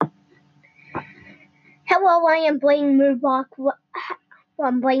Hello, I am Blaine Murdoch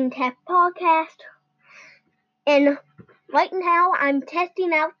from Blaine Tech Podcast, and right now I'm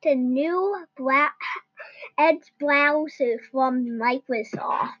testing out the new Edge browser from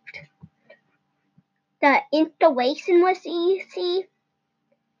Microsoft. The installation was easy,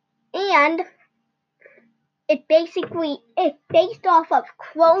 and it's based off of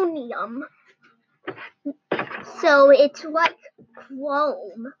Chromium, so it's like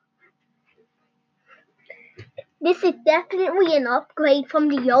Chrome. This is definitely an upgrade from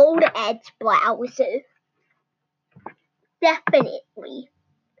the old Edge browser. Definitely.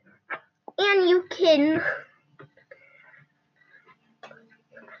 And you can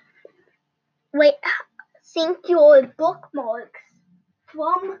sync your bookmarks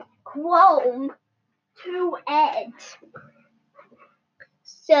from Chrome to Edge.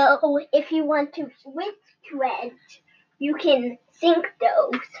 So if you want to switch to Edge, you can sync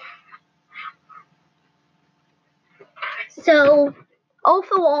those. So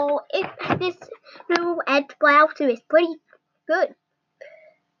overall, this new Edge browser is pretty good.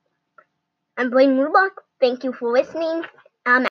 I'm Blaine Murdoch. Thank you for listening.